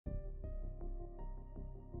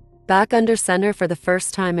Back under center for the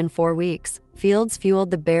first time in 4 weeks, Fields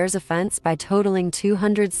fueled the Bears' offense by totaling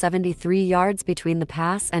 273 yards between the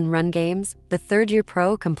pass and run games. The third-year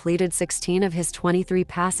pro completed 16 of his 23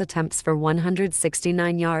 pass attempts for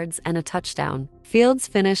 169 yards and a touchdown. Fields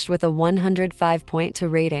finished with a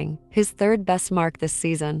 105.2 rating, his third-best mark this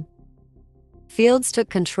season. Fields took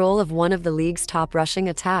control of one of the league's top rushing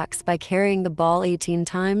attacks by carrying the ball 18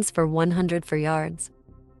 times for 104 yards.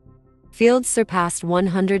 Fields surpassed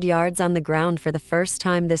 100 yards on the ground for the first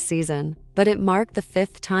time this season, but it marked the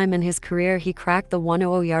 5th time in his career he cracked the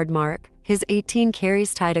 100-yard mark. His 18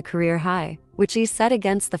 carries tied a career high, which he set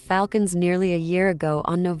against the Falcons nearly a year ago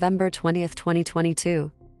on November 20,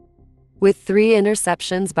 2022. With 3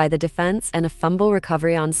 interceptions by the defense and a fumble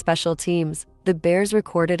recovery on special teams, the Bears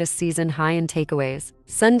recorded a season high in takeaways.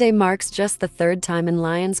 Sunday marks just the 3rd time in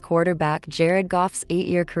Lions quarterback Jared Goff's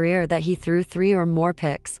 8-year career that he threw 3 or more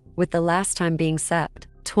picks, with the last time being Sept.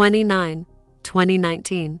 29,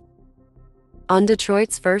 2019. On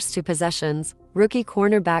Detroit's first 2 possessions, rookie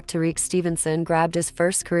cornerback Tariq Stevenson grabbed his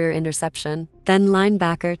first career interception, then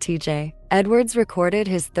linebacker TJ Edwards recorded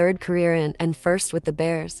his 3rd career and first with the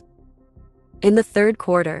Bears. In the 3rd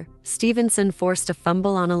quarter, Stevenson forced a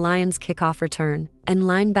fumble on a Lions kickoff return, and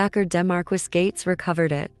linebacker DeMarquis Gates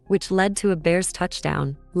recovered it, which led to a Bears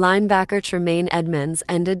touchdown. Linebacker Tremaine Edmunds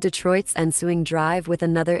ended Detroit's ensuing drive with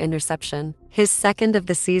another interception, his 2nd of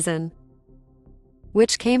the season,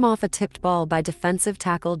 which came off a tipped ball by defensive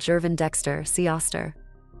tackle Gervon Dexter Seoster.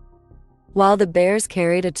 While the Bears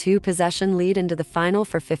carried a 2-possession lead into the final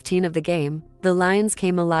for 15 of the game, the Lions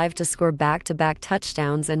came alive to score back-to-back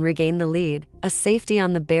touchdowns and regain the lead. A safety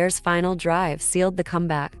on the Bears' final drive sealed the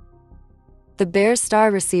comeback. The Bears' star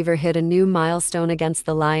receiver hit a new milestone against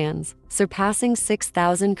the Lions, surpassing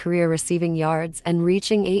 6,000 career receiving yards and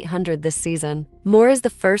reaching 800 this season. Moore is the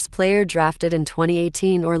first player drafted in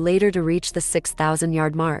 2018 or later to reach the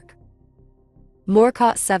 6,000-yard mark. Moore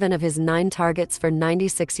caught 7 of his 9 targets for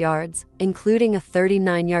 96 yards, including a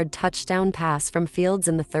 39-yard touchdown pass from Fields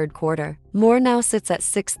in the 3rd quarter. Moore now sits at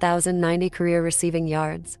 6,090 career receiving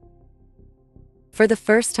yards. For the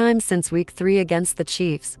first time since Week 3 against the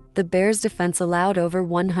Chiefs, the Bears' defense allowed over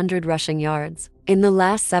 100 rushing yards. In the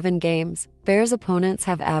last 7 games, Bears opponents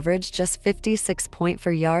have averaged just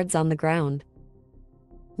 56.4 yards on the ground.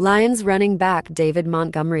 Lions running back David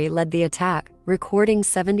Montgomery led the attack, recording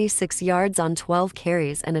 76 yards on 12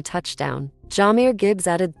 carries and a touchdown. Jahmyr Gibbs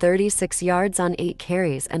added 36 yards on 8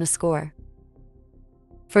 carries and a score.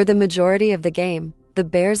 For the majority of the game, the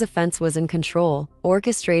Bears' offense was in control,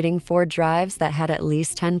 orchestrating 4 drives that had at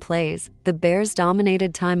least 10 plays. The Bears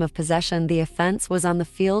dominated time of possession. The offense was on the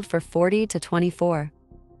field for 40 to 24.